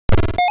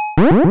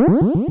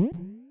So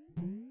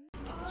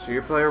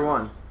you're player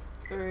 1.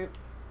 Alright.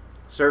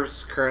 Service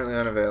is currently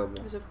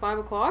unavailable. Is it 5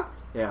 o'clock?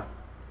 Yeah.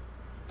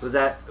 Was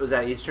that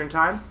Eastern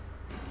time?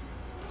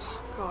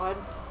 God,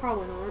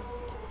 probably not.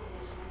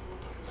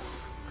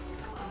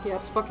 Yeah,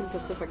 it's fucking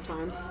Pacific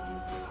time.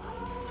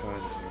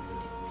 God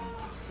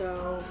damn.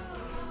 So...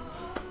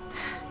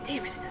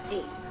 Damn it, it's at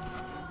 8.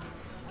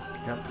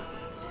 Yep.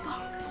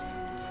 Fuck.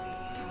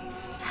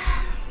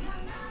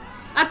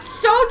 That's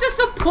so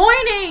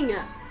disappointing!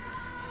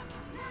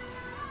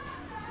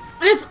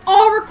 And it's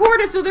all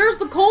recorded, so there's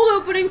the cold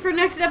opening for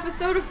next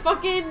episode of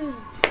fucking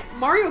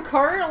Mario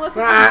Kart, unless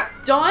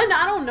it's done.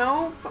 I don't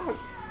know. Fuck.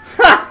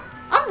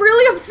 I'm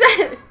really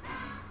upset.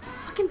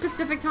 Fucking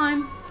Pacific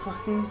time.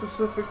 Fucking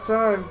Pacific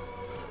time.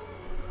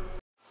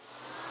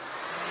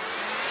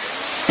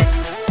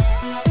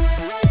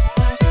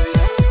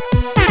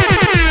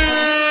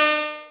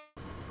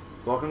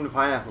 Welcome to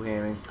Pineapple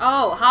Gaming.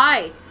 Oh,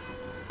 hi.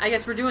 I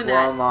guess we're doing that.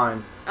 We're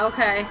online.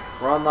 Okay.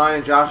 We're online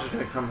and Josh is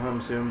going to come home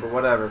soon, but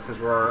whatever, because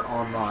we're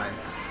online.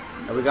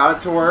 And we got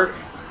it to work.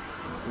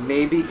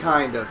 Maybe,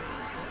 kind of.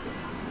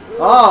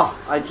 Oh!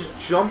 I just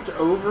jumped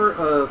over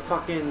a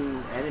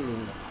fucking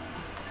enemy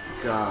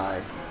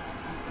guy.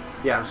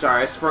 Yeah, I'm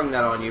sorry, I sprung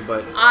that on you,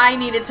 but... I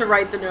needed to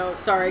write the note.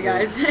 Sorry,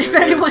 guys. If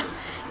anyone...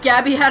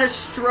 Gabby had a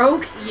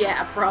stroke?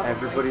 Yeah, probably.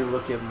 Everybody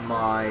look at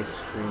my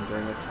screen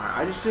during the time.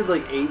 I just did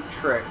like 8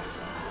 tricks.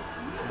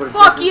 But it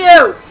Fuck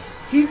you!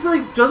 He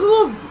like does a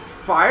little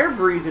fire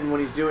breathing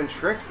when he's doing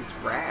tricks. It's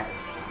rad.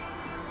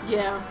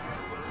 Yeah.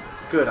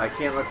 Good, I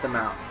can't let them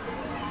out.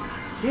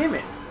 Damn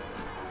it.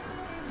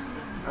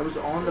 I was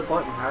on the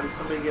button. How did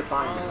somebody get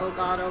by me? Oh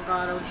god, oh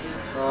god, oh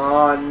jeez.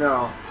 Oh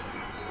no.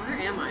 Where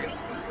am I?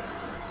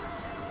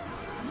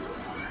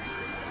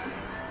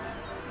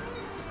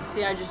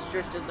 See, I just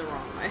drifted the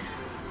wrong way.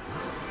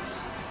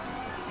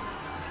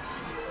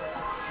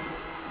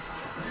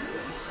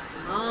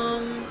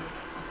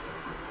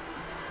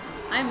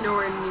 I'm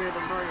nowhere near the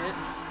target.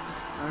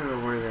 I don't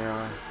know where they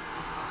are.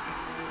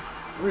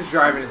 I'm just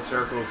driving in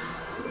circles.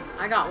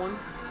 I got one.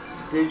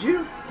 Did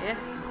you? Yeah.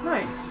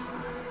 Nice.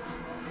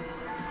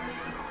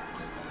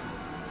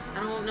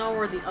 I don't know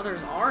where the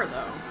others are,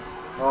 though.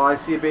 Oh, I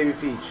see a baby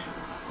Peach.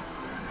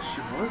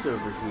 She was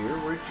over here.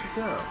 Where'd she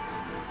go?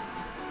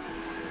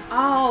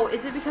 Oh,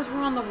 is it because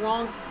we're on the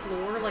wrong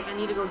floor? Like, I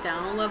need to go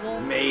down a level?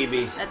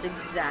 Maybe. That's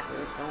exactly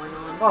what's going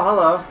on. Oh,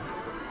 hello.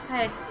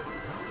 Hey.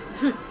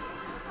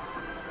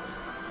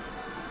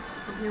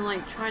 I'm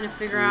like trying to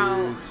figure out...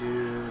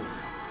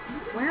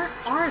 Where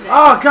are they?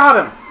 Oh, got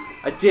him!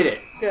 I did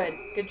it. Good.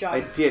 Good job.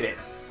 I did it.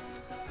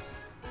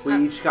 We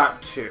each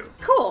got 2.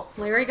 Cool.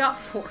 Larry got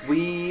 4.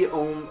 We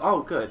own...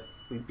 Oh, good.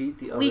 We beat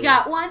the other... We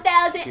got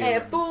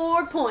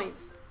 1,004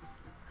 points.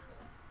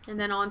 And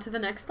then on to the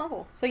next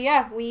level. So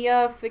yeah, we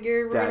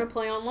figured we're gonna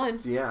play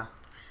online. Yeah.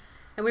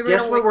 And we were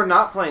Guess what we're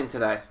not playing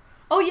today?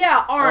 Oh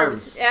yeah,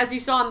 ARMS. As you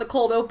saw in the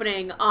cold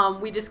opening,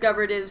 we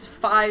discovered it was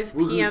 5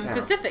 p.m.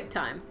 Pacific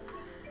time.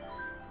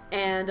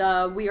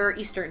 And we are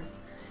Eastern.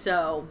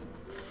 So,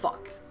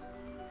 fuck.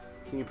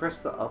 Can you press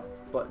the up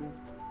button?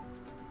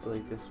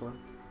 Like this one?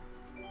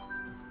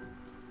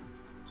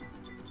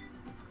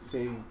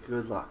 Say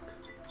good luck.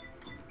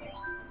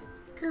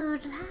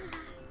 Good luck.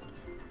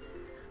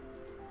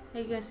 Are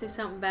you gonna say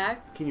something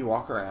back? Can you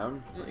walk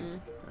around? Mm-mm.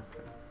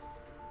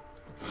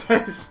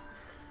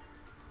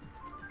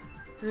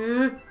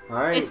 Okay.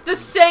 Alright. It's the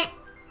same.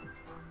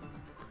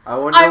 I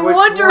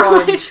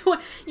wonder which one.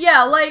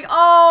 Yeah, like,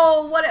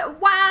 oh, what?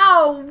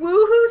 Wow,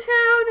 Woohoo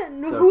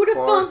Town. Who'd have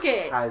thunk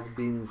it? Has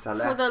been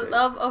selected. For the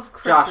love of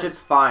Christmas. Josh,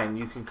 it's fine.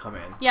 You can come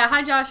in. Yeah,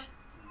 hi Josh.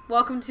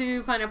 Welcome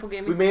to Pineapple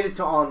Gaming. We made it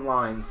to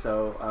online,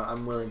 so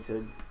I'm willing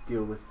to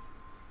deal with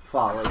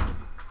folly.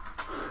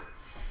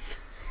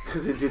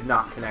 Because it did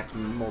not connect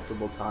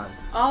multiple times.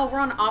 Oh, we're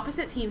on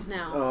opposite teams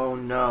now. Oh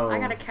no. I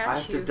gotta catch you. I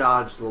have to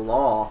dodge the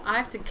law. I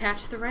have to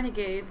catch the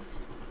renegades.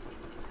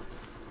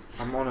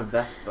 I'm on a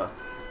Vespa.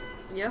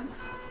 Yep.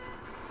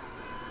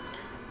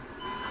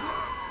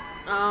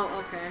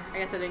 Oh, okay. I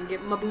guess I didn't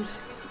get my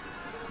boost.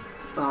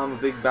 I'm a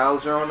big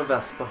Bowser on a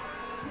Vespa.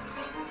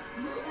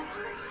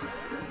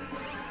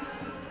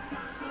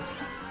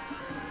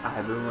 I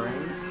have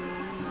boomerangs.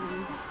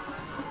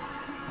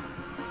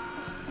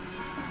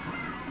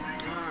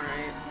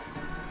 Alright.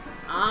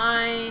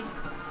 I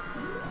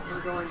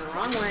am going the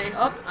wrong way.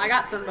 Oh, I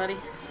got somebody.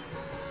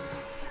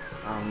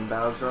 I'm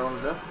Bowser on a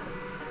Vespa.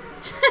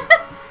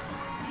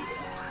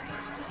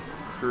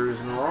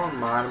 Cruising along,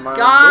 minding my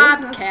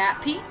own business.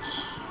 Cat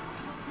Peach.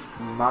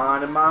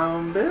 Minding my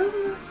own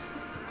business.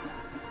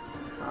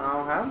 I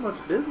don't have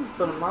much business,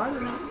 but I'm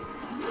minding it.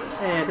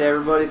 And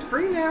everybody's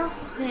free now.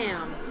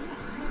 Damn.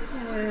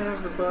 And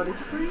everybody's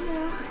free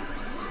now.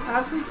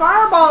 Have some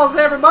fireballs,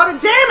 everybody.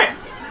 Damn it!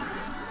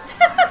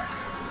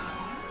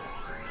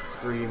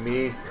 Free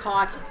me.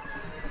 Caught.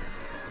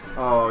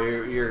 Oh,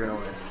 you're gonna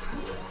win.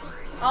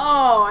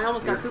 Oh, I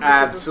almost got Koopa.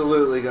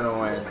 Absolutely gonna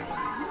win.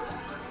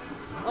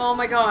 Oh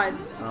my god.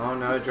 Oh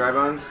no, dry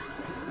bones.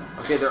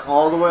 Okay, they're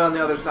all the way on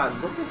the other side.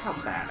 Look at how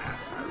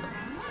badass I look.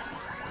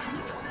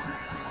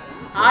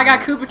 I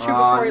got Koopa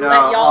Troopa before he no.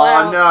 let y'all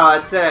out. Oh no,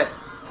 that's it.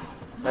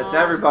 That's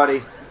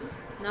everybody.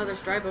 No,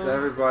 there's dry bones. That's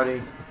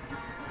everybody.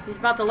 He's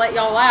about to let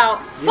y'all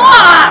out.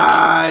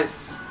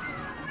 Yes! Fuck!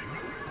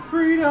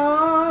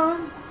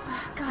 Freedom!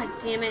 God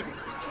damn it.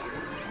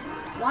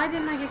 Why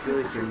didn't I get I feel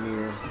Koopa like you're Troopa?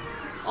 near.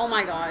 Oh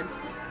my god.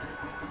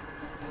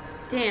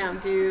 Damn,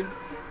 dude.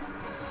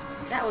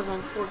 That was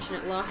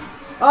unfortunate luck.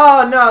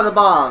 Oh no, the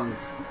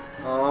bombs!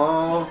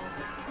 Oh.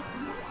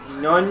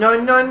 No, no,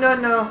 no, no,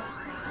 no.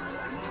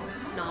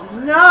 No.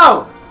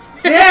 No!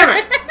 Damn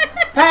it!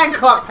 Pag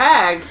caught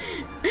Pag!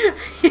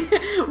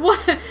 What?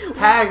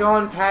 Pag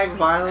on Pag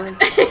violence.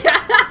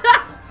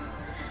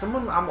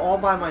 Someone, I'm all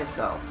by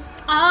myself.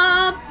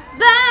 I'll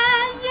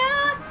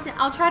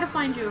try to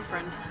find you a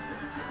friend.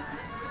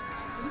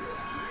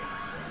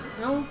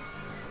 No.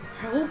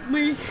 Help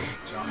me.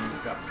 John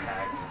just got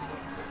pagged.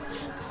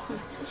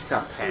 Just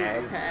got Super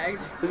Pag.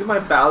 pagged. Look at my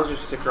Bowser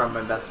sticker on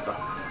my Vespa.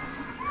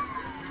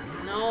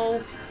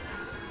 No.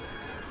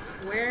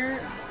 Where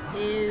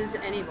is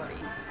anybody?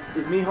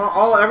 Is me honk?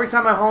 Oh, every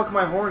time I honk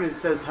my horn, it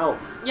says help.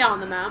 Yeah, on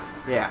the map.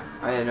 Yeah,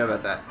 I didn't know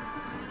about that.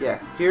 Yeah,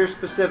 here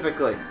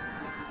specifically.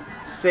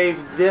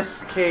 Save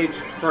this cage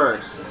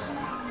first.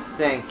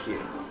 Thank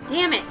you.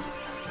 Damn it.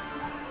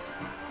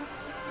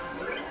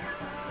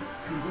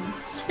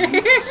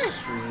 Sweet,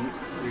 sweet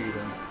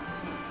freedom.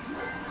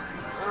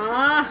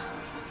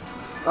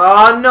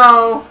 Oh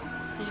no!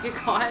 Did you get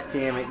caught?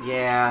 Damn it,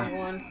 yeah. I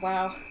won.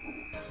 Wow.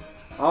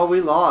 Oh, we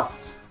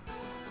lost.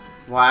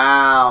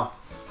 Wow.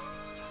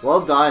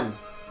 Well done.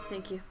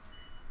 Thank you.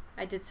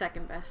 I did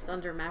second best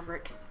under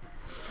Maverick.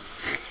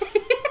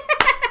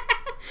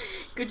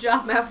 Good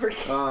job, Maverick.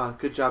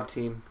 Good job,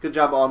 team. Good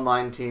job,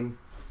 online team.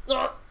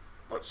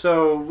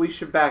 So, we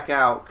should back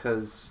out,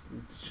 because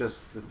it's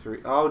just the three.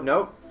 Oh,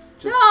 nope.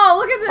 Just... No,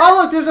 look at this.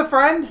 Oh, look, there's a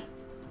friend.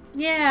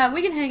 Yeah,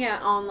 we can hang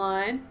out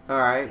online.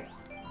 Alright.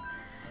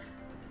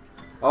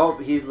 Oh,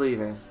 he's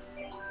leaving.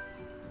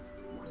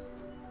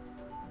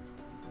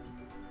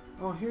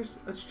 Oh,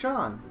 it's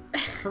John.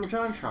 From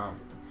JonTron.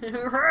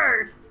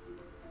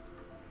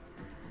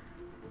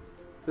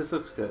 This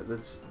looks good.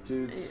 Let's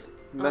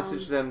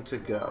message them to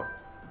go.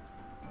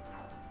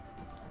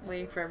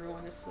 Waiting for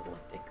everyone to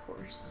select a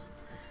course.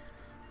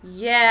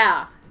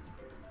 Yeah!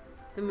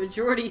 The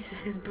majority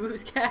says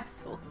Boo's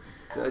Castle.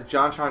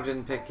 JonTron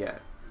didn't pick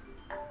yet.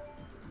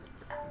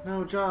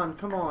 No, John,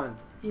 come on.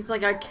 He's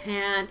like, I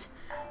can't.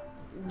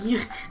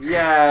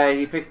 Yeah,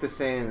 he picked the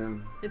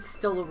same. It's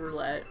still a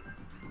roulette.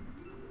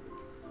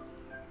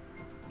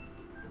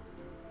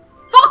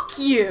 Fuck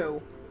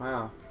you!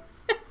 Wow.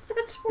 It's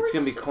such It's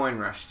gonna be Coin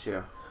Rush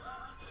too.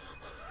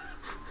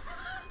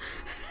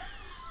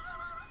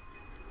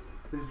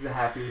 This is the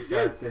happiest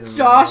I've been in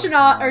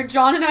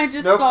John and I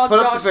just saw put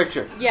Josh. up the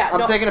picture. Yeah,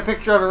 I'm taking a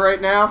picture of it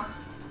right now.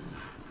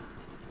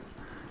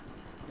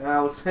 And I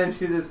will send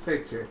you this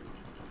picture.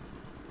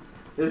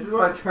 This is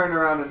what I turned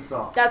around and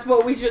saw. That's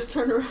what we just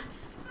turned around.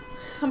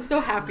 I'm so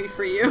happy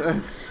for you. It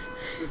was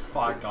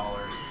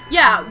 $5.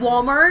 Yeah,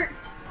 Walmart.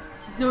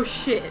 No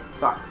shit.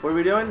 Fuck. What are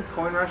we doing?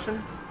 Coin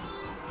rushing?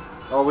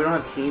 Oh, we don't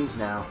have teams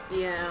now.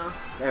 Yeah.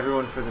 It's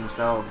everyone for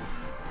themselves.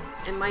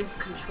 And my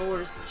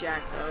controller's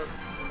jacked up.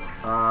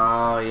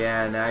 Oh,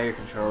 yeah. Now your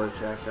controller's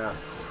jacked up.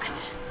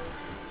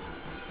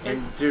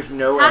 And there's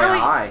no How do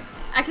AI.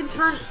 I can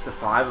turn... It's just the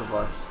 5 of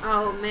us.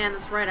 Oh, man,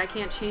 that's right. I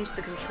can't change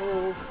the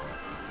controls.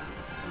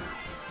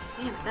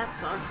 Damn it, that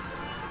sucks.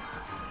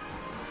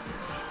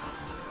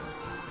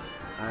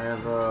 I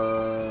have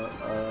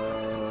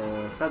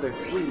a feather.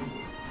 Whee.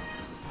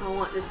 I don't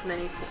want this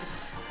many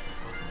points.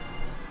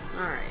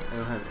 Alright. I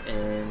don't have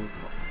any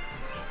points.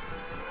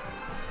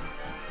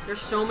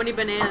 There's so many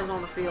bananas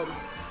on the field.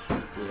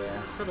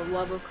 Yeah. For the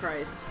love of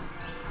Christ.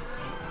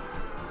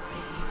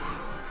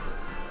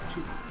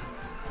 2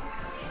 points.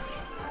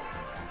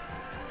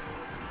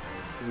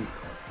 3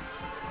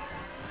 points.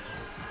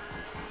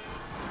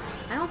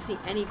 I don't see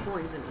any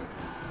coins in here.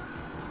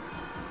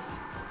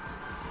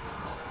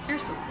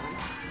 There's some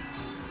coins.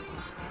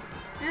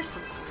 There's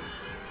some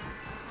coins.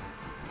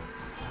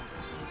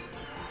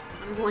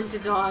 I'm going to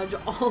dodge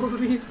all of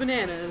these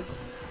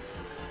bananas.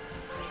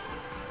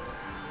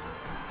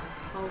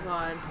 Oh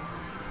god.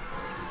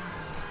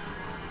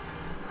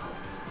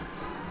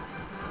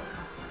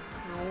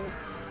 No.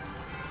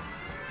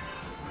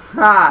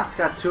 Ha! It's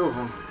got 2 of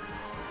them.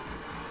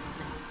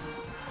 Nice.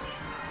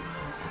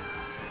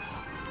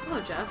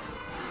 Hello, Jeff.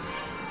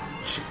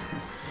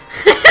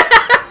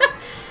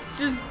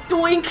 Just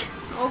doink.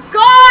 Oh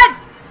god!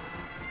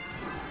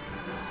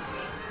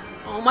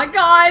 Oh my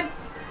god!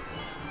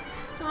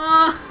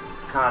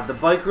 God, the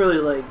bike really,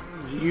 like,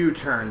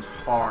 U-turns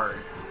hard.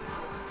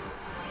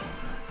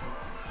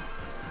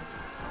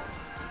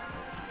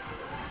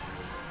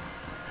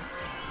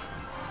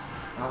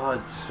 Oh,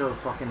 it's so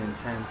fucking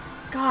intense.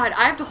 God,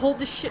 I have to hold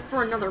this shit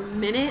for another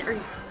minute? Are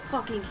you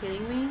fucking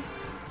kidding me?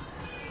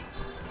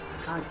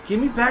 God,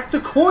 give me back the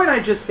coin I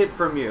just hit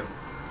from you.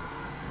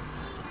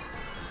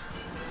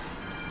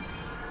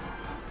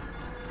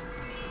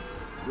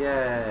 Yay,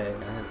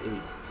 I have 8.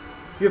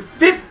 You have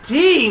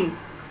 15?!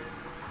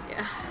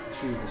 Yeah.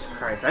 Jesus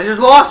Christ. I just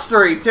lost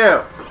 3,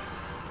 too.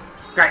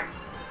 Great.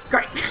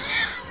 Great.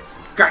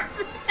 Great.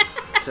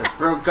 Just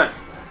real good.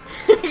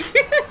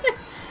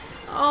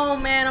 Oh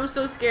man, I'm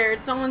so scared.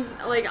 Someone's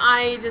like,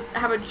 I just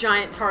have a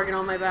giant target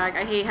on my back.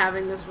 I hate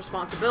having this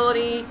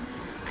responsibility.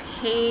 I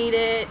hate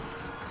it.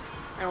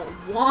 I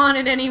don't want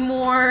it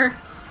anymore.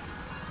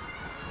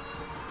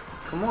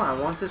 Come on,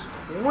 I want this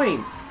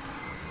coin.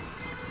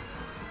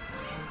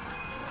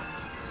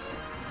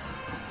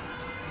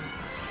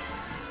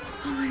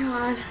 Oh my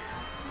god.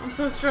 I'm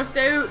so stressed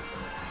out.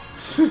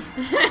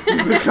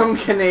 You become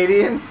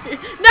Canadian?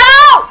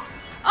 No!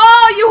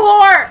 Oh, you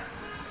whore!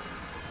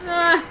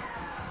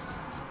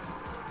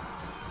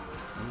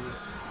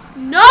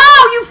 No,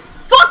 you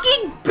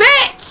fucking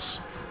bitch!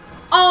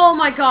 Oh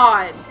my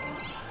god.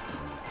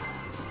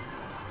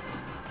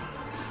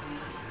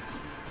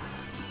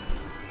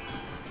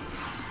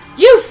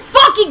 You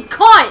fucking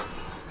cunt!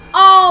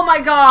 Oh my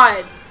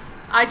god.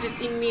 I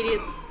just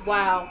immediately...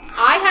 Wow.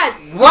 I had...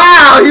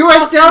 Wow, you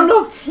went down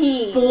to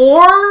team.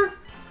 4?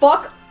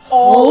 Fuck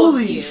all of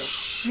Holy you.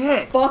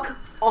 shit. Fuck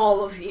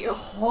all of you.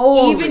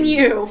 Holy Even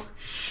you.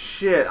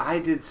 Shit, I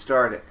did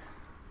start it.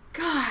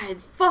 God,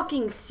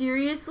 fucking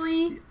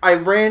seriously? I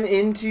ran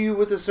into you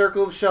with a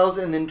circle of shells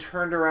and then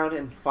turned around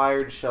and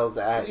fired shells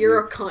at you. You're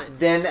a cunt.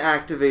 Then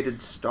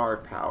activated star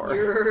power.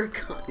 You're a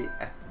cunt.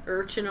 Yeah.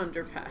 Urchin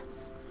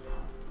Underpass.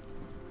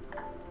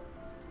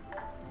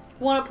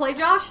 Wanna play,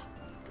 Josh?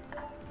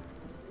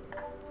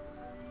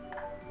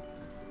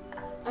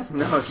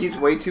 No, he's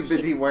way too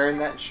busy wearing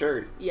that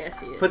shirt. Yes,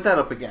 he is. Put that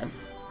up again.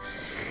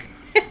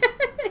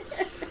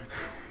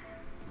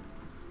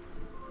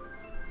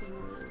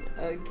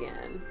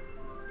 Again.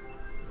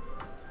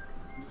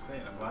 I'm just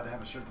saying, I'm glad to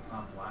have a shirt that's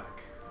not black.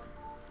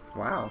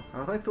 Wow, I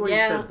don't like the way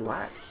Yeah. you said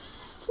black.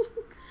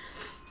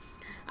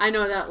 I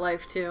know that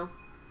life, too.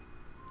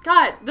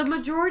 God, the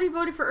majority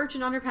voted for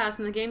Urchin Underpass,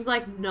 and the game's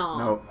like, no.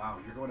 No. Wow,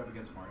 you're going up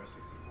against Mario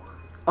 64.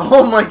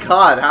 Oh my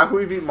god, how can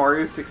we beat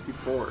Mario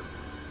 64?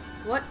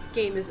 What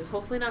game is this?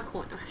 Hopefully not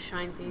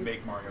Shine Just Thief.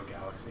 Make Mario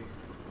Galaxy.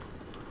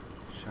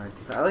 Shine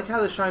Thief. I like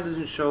how the shine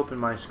doesn't show up in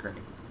my screen.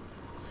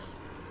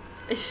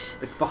 It's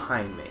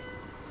behind me.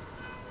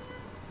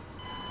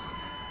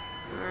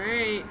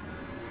 Alright.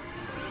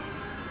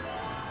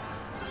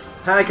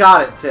 I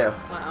got it too.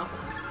 Wow.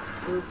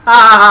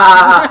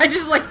 Ah! I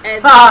just like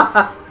head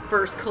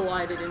first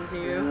collided into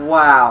you.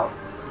 Wow,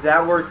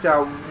 that worked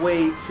out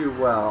way too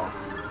well.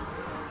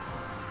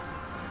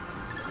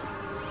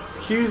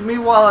 Excuse me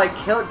while I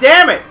kill it.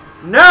 Damn it!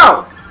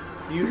 No!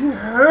 You hit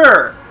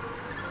her!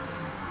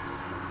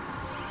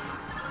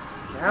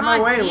 Get out of my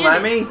God way, damn it.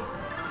 Lemmy!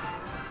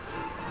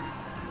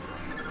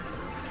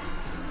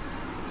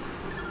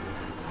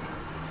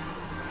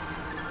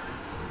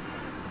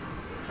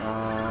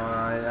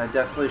 I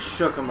definitely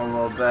shook him a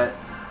little bit.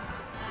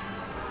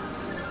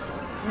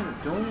 Damn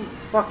it, don't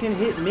fucking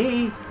hit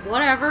me!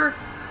 Whatever.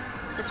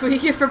 That's what you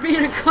get for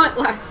being a cunt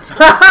last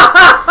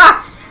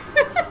time.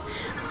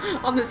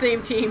 On the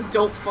same team,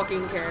 don't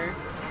fucking care.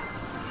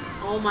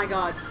 Oh my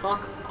god,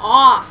 fuck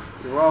off!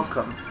 You're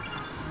welcome.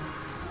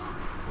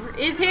 Where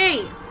is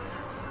he?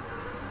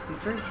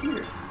 He's right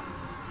here.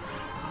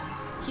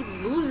 Keep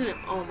losing it.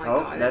 Oh my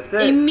Oh, god. that's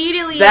it.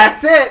 Immediately.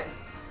 That's it!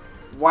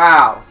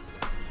 Wow.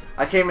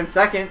 I came in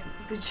second.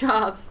 Good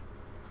job.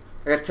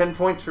 I got 10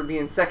 points for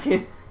being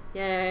second.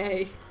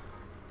 Yay.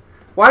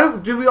 Why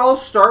do we all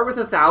start with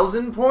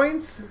 1,000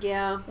 points?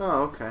 Yeah.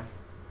 Oh, okay.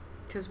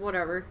 Because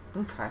whatever.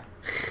 Okay.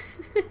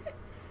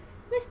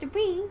 Mr.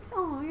 Binks,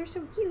 oh, you're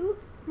so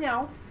cute.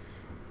 No.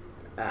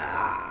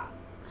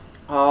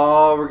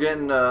 Oh, we're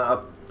getting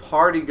a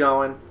party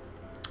going.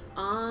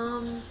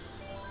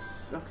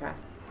 Okay.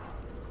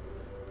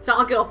 It's not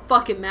like it'll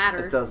fucking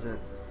matter. It doesn't.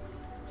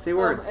 Say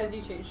words. As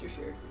you changed your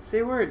shirt.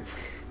 Say words.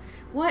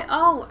 What?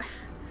 Oh.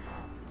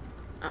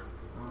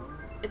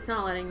 It's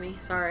not letting me.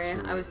 Sorry,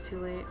 I was too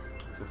late.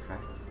 It's okay.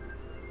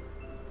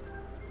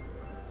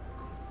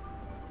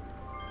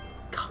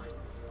 God.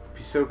 It'd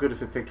be so good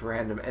if it picked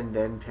random and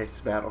then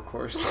picked battle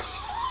course.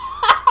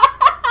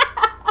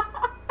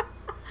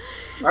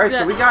 Alright,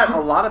 so we got a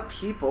lot of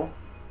people.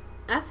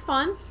 That's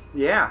fun.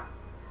 Yeah.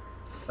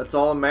 That's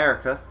all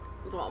America.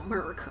 It's all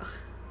America.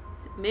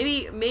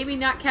 Maybe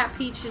not Cat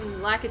Peach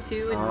and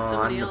Lakitu and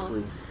somebody I'm the else.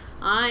 police.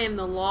 I am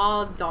the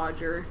law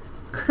dodger.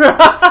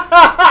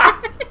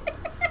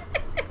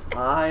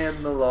 I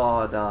am the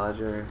law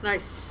dodger. And I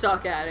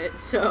suck at it,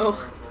 so.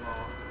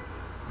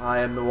 I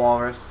am the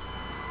walrus.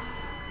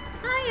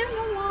 I am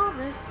the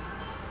walrus.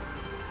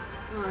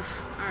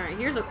 Alright,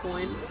 here's a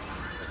coin.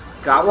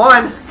 Got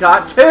one.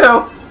 Got two.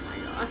 Oh my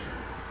god.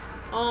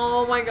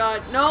 Oh my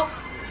god. Nope.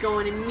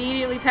 Going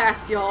immediately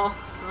past y'all.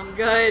 I'm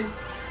good.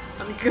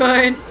 I'm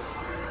good.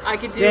 I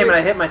could do Damn it,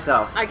 I hit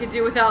myself. I could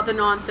do without the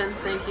nonsense,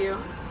 thank you.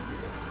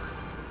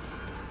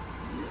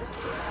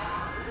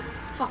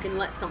 Fucking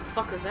let some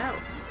fuckers out.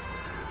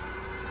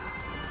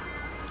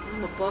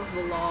 I'm above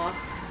the law.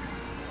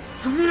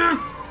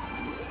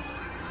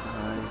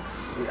 I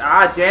see.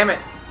 Ah, damn it.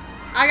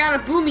 I got a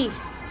boomy.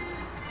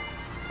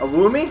 A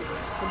woomy?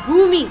 A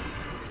boomy.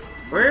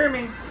 Where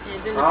me?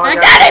 It didn't Oh,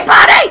 affect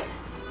anybody!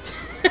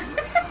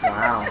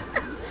 Wow.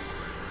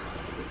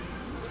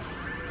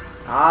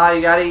 Ah,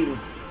 you got eaten.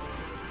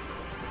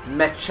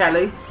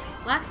 Mechelli.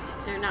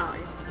 Left? Or no,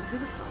 who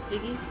the fuck?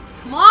 Iggy?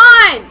 Come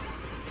on!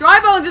 Dry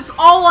Bones is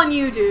all on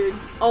you, dude.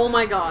 Oh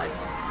my god.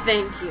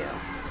 Thank you.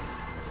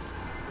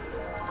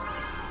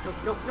 Nope,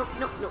 nope, nope,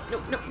 nope, nope,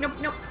 nope, nope, nope,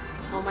 nope.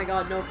 Oh my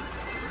god, nope.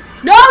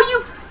 No,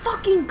 you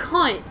fucking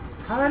cunt!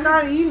 How did I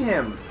not eat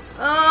him?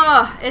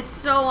 Ugh, it's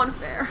so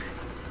unfair.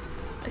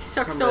 I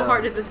suck so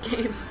hard at this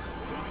game.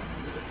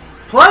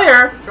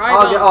 Player? Dry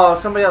Bones. Oh,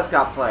 somebody else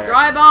got player.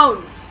 Dry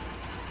Bones.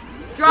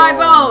 Dry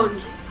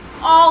Bones. It's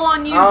all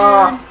on you,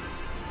 dude.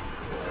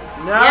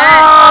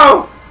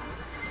 No!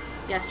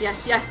 Yes,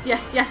 yes, yes,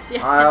 yes, yes,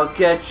 yes. I'll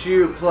get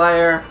you,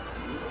 player.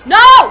 No!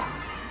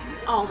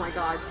 Oh my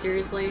god,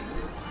 seriously?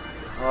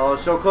 Oh,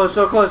 so close,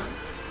 so close.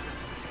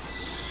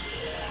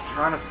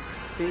 Trying to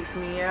fake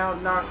me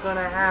out, not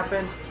gonna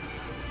happen.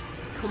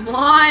 Come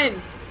on!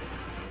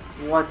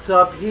 What's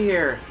up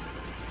here?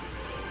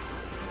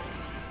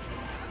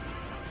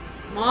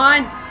 Come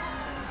on!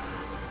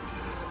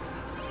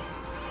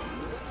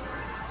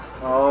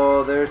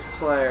 Oh, there's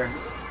player.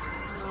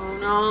 No,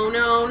 no,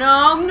 no,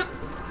 no, no!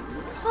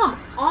 Come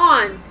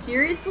on,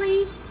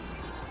 seriously?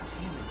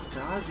 Damn it,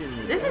 dodging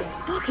me. This is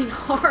fucking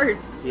hard.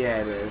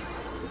 Yeah, it is.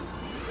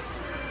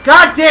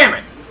 God damn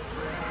it!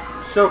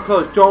 So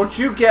close. Don't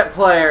you get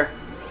player.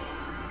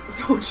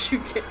 Don't you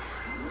get...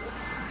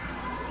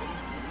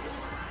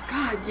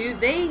 God, dude,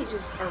 they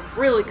just are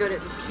really good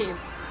at this game.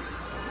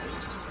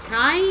 Can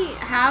I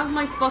have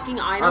my fucking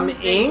item? I'm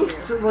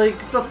inked? Like,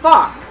 the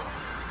fuck?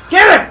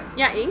 Get him!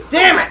 Yeah, ink still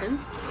Damn it!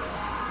 happens.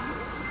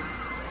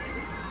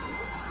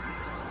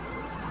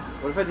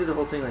 What if I do the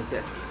whole thing like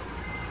this?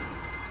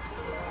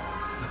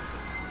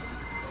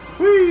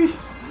 Whee!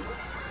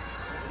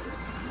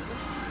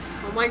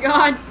 Oh my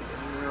god.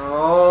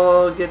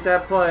 Oh, get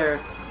that player.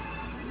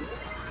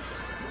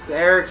 It's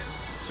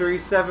Eric's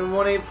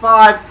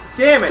 37185.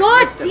 Damn it!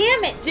 God missed him.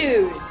 damn it,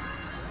 dude!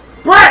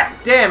 Brett!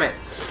 Damn it!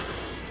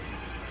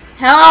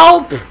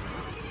 Help! This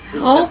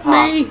Help is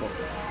me! impossible.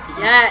 This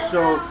Yes! is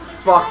so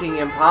fucking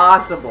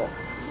impossible.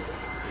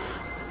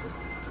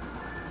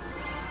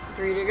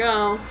 3 to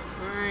go.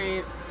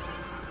 Alright.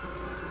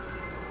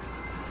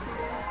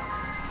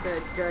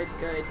 Good, good,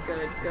 good,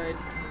 good, good.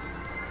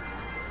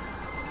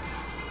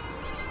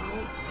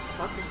 Oh,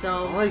 fuck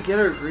yourselves. All I get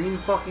are green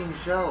fucking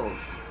shells.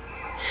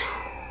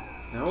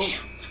 No,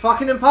 it's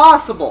fucking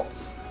impossible.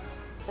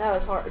 That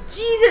was hard.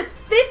 Jesus,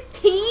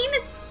 15?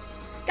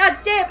 God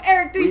damn,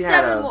 Eric, We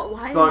had a 371.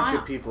 Why bunch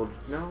not? of people.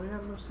 No, we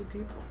had mostly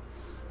people.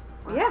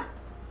 Yeah.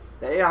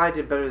 The AI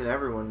did better than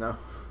everyone, though.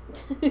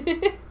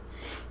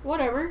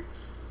 Whatever.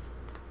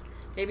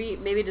 Maybe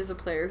it is a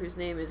player whose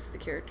name is the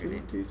character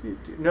name.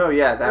 No,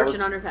 yeah, that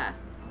Urchin was...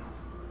 Underpass.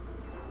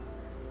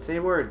 Say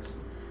words.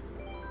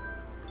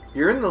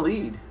 You're in the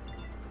lead.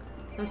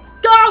 Let's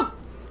go!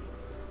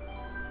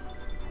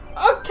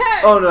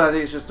 Okay! Oh, no, I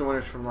think it's just the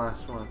winners from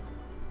last one.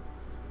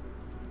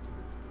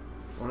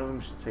 One of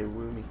them should say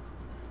woo me.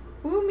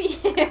 Woo me.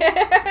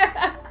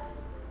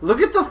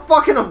 Look at the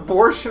fucking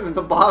abortion at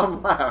the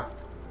bottom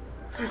left.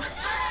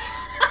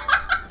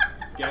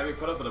 Gabby,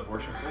 put up an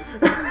abortion, please.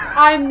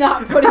 I'm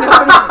not putting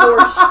up an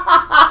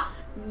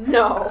abortion.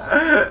 No.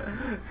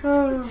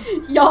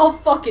 Y'all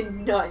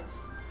fucking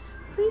nuts.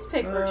 Please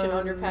pick Urchin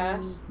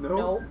Underpass. nope.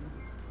 Nope.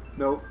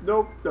 Nope,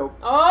 nope, nope.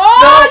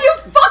 Oh, you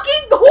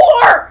fucking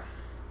whore!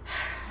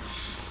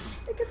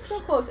 It gets so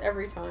close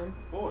every time.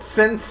 Oh,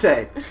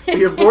 Sensei.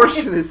 The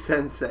abortion is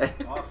Sensei.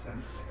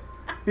 awesome.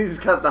 He's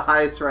got the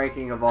highest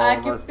ranking of all I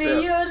of could us, be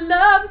too. your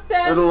love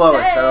sensei. Or the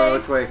lowest. I don't know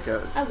which way it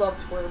goes. I love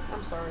twerp.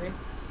 I'm sorry.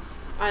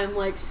 I'm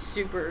like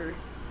super.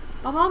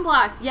 Bomb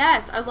Blast.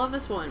 Yes, I love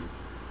this one.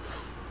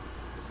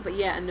 But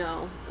yeah,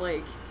 no.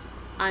 Like,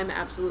 I'm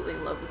absolutely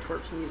in love with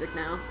twerp's music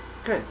now.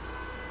 Good.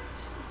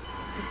 Just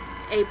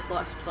A++++.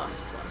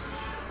 Alright,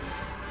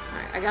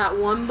 I got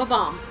one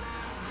ba-bomb.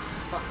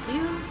 Fuck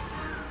you.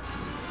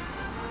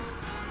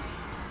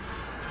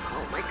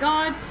 Oh my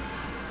god.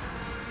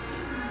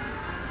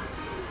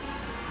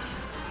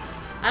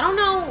 I don't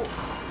know.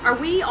 Are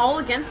we all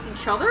against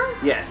each other?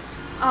 Yes.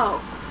 Oh,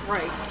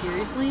 Christ.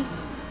 Seriously?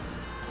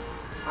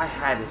 I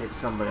had to hit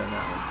somebody on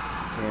that one.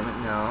 Damn it,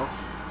 no.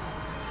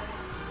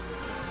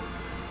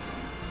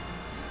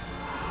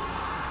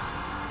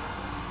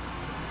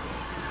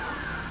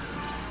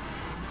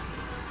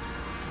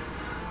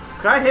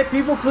 Can I hit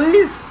people,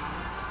 please?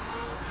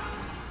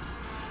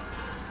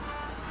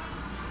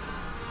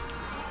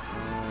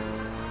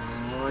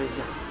 Oh,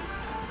 yeah.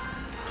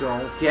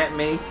 Don't get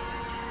me.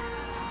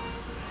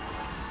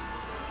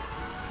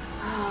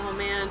 Oh,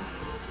 man.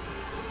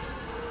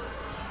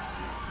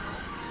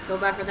 Feel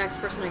bad for the next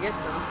person I get,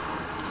 though.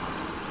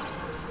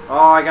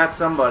 Oh, I got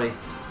somebody.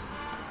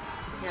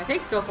 Yeah, I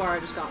think so far I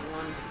just got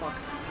one. Fuck.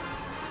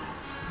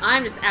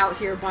 I'm just out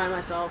here by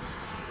myself,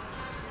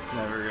 It's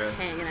never good.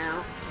 hanging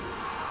out.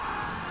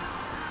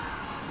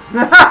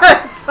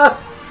 Nice!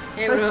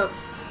 Hey, what up?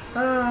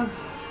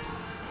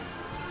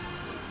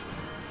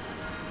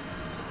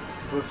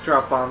 Both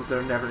drop bombs that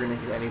are never gonna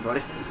hit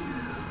anybody.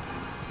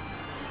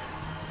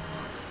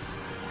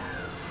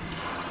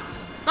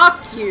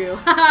 Fuck you.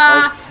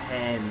 A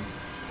 10.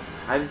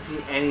 I haven't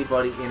seen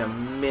anybody in a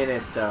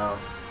minute though.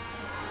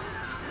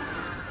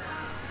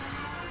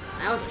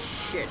 That was a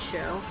shit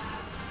show.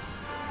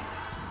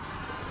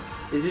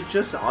 Is it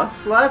just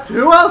us left?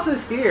 Who else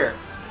is here?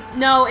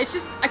 No, it's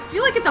just, I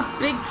feel like it's a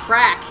big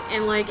track,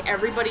 and, like,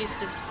 everybody's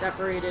just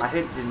separated. I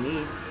hit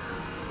Denise.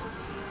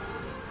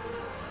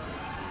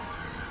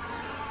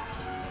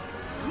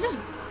 I'm just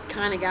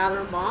kind of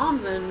gathering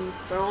bombs and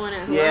throwing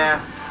it.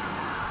 Yeah.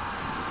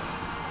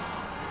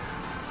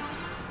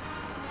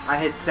 I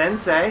hit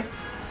Sensei.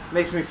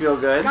 Makes me feel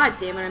good. God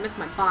damn it, I missed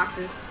my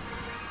boxes.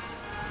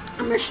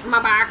 I missed my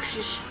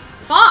boxes.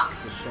 Fuck!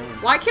 It's a shame.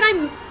 Why can't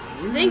I...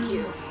 Thank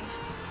you.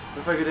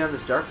 What if I go down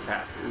this dark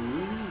path?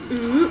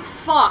 Ooh,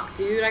 fuck,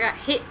 dude. I got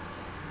hit.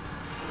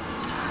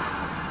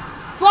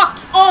 Fuck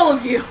all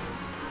of you.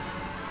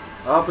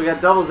 Oh, we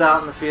got doubles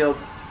out in the field.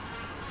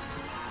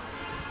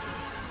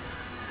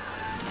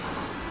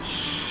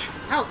 Shh.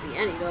 I don't see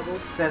any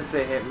doubles.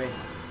 Sensei hit me.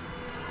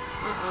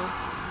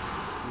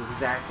 Uh-uh.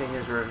 Exacting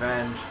his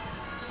revenge.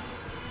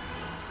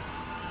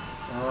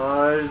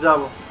 Oh, there's a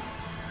double.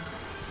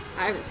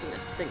 I haven't seen a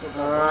single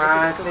double.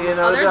 I see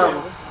another there's double.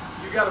 a double.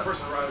 You got a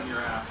person right on your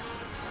ass.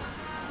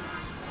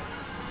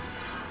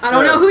 I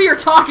don't know who you're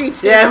talking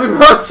to. Yeah, we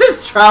both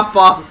just drop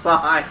bombs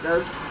behind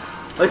us.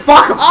 Like,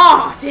 fuck them!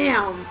 Oh,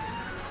 damn.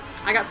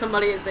 I got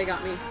somebody as they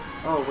got me.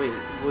 Oh, wait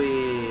a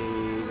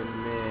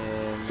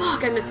minute.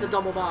 Fuck, I missed the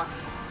double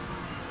box.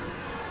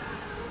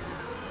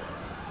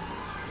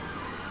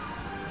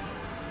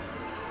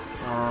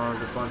 Oh,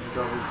 there's a bunch of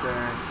doubles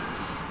there.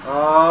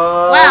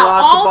 Oh, Wow,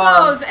 lots all of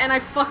bombs. those, and I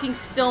fucking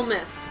still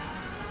missed.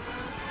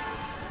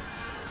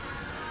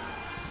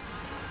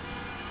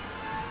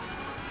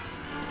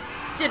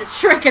 Did a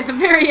trick at the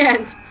very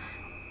end.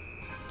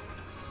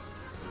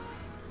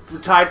 We're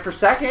tied for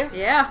second.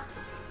 Yeah.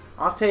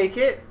 I'll take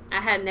it. I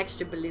had an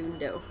extra balloon,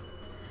 though.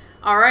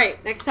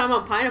 Alright, next time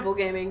on Pineapple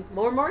Gaming,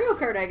 more Mario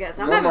Kart, I guess.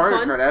 I'm More having Mario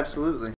fun. Kart, absolutely.